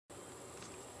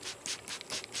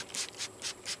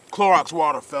Clorox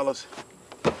water, fellas.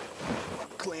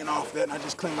 Clean off that, and I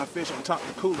just cleaned my fish on top of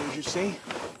the cooler, as you see.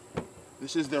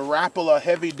 This is the Rapala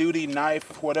Heavy Duty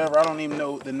knife, whatever. I don't even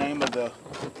know the name of the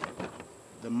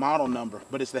model number,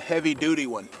 but it's the heavy duty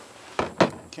one.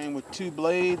 Came with 2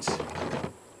 blades. There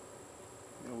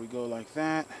we go, like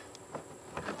that.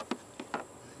 You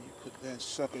put that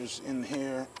suckers in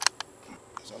here.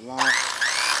 There's a lock.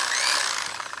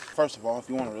 First of all, if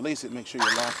you want to release it, make sure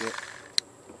you lock it.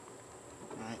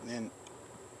 Alright, then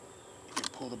you can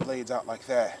pull the blades out like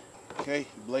that. Okay,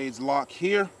 blades lock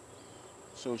here,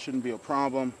 so it shouldn't be a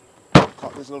problem.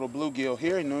 Caught this little bluegill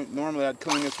here. Normally I'd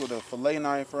clean this with a fillet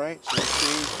knife, right? So let's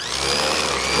see.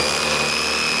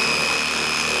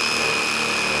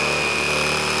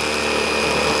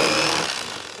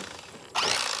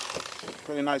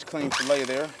 Pretty nice clean fillet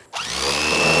there.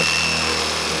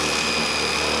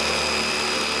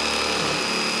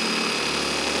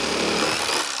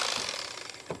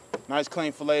 Nice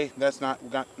clean fillet. That's not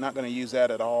going to use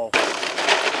that at all.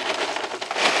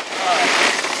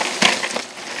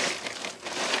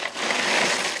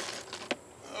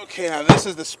 Okay, now this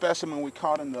is the specimen we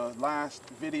caught in the last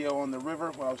video on the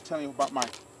river where I was telling you about my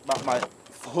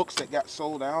hooks that got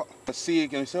sold out. I see you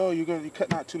going to say, oh, you're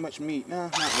cutting out too much meat. No,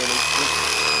 not really.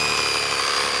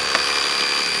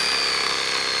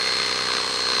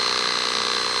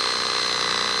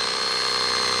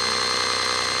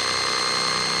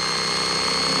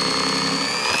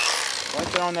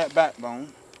 On that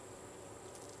backbone.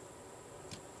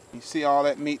 You see all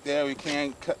that meat there? We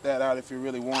can't cut that out if you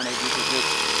really want it.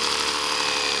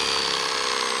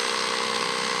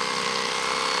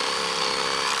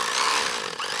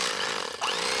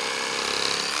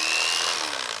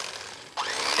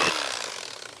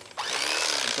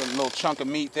 Put a little chunk of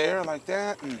meat there like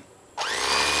that.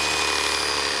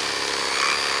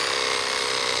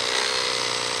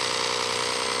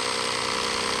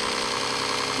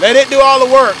 Let it do all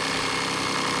the work.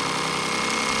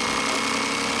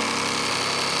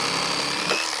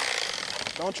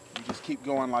 Don't you just keep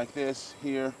going like this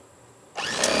here.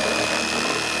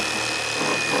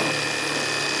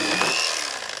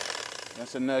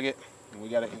 That's a nugget. And we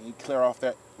gotta clear off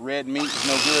that red meat. It's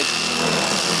no good.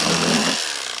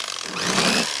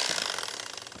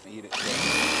 Eat it.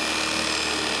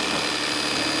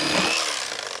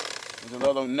 There's a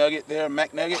little nugget there,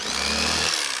 Mac nugget.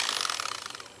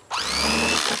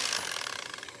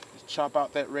 Chop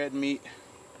out that red meat.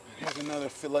 Here's another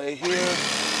fillet here.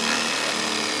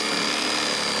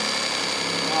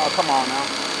 Oh, come on now.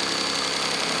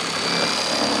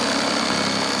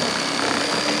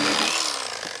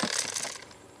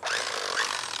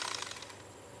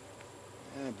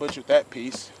 And butchered that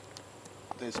piece.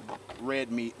 This red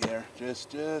meat there.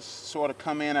 Just sort of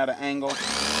come in at an angle.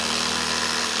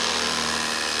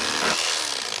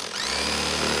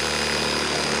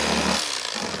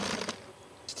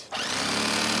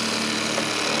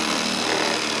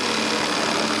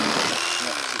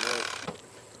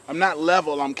 I'm not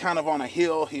level, I'm kind of on a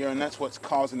hill here, and that's what's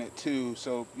causing it too.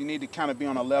 So you need to kind of be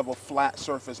on a level, flat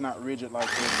surface, not rigid like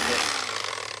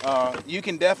this. But you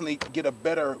can definitely get a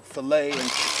better fillet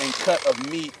and cut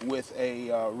of meat with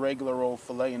a regular old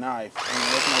fillet knife. I mean,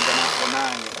 there's no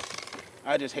denying it.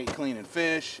 I just hate cleaning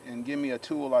fish, and give me a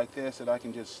tool like this that I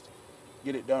can just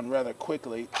get it done rather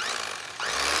quickly.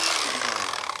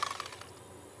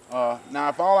 Now,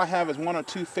 if all I have is 1 or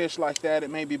 2 fish like that, it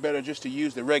may be better just to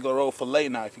use the regular old fillet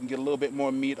knife. You can get a little bit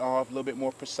more meat off, a little bit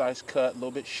more precise cut, a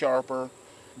little bit sharper.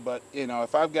 But, you know,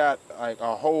 if I've got like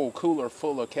a whole cooler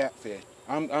full of catfish,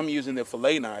 I'm using the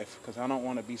fillet knife because I don't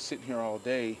want to be sitting here all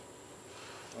day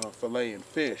filleting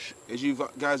fish. As you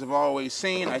guys have always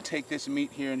seen, I take this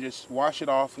meat here and just wash it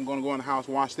off. I'm going to go in the house,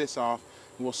 wash this off.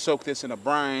 We'll soak this in a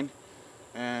brine,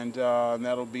 and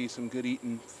that'll be some good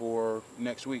eating for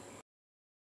next week.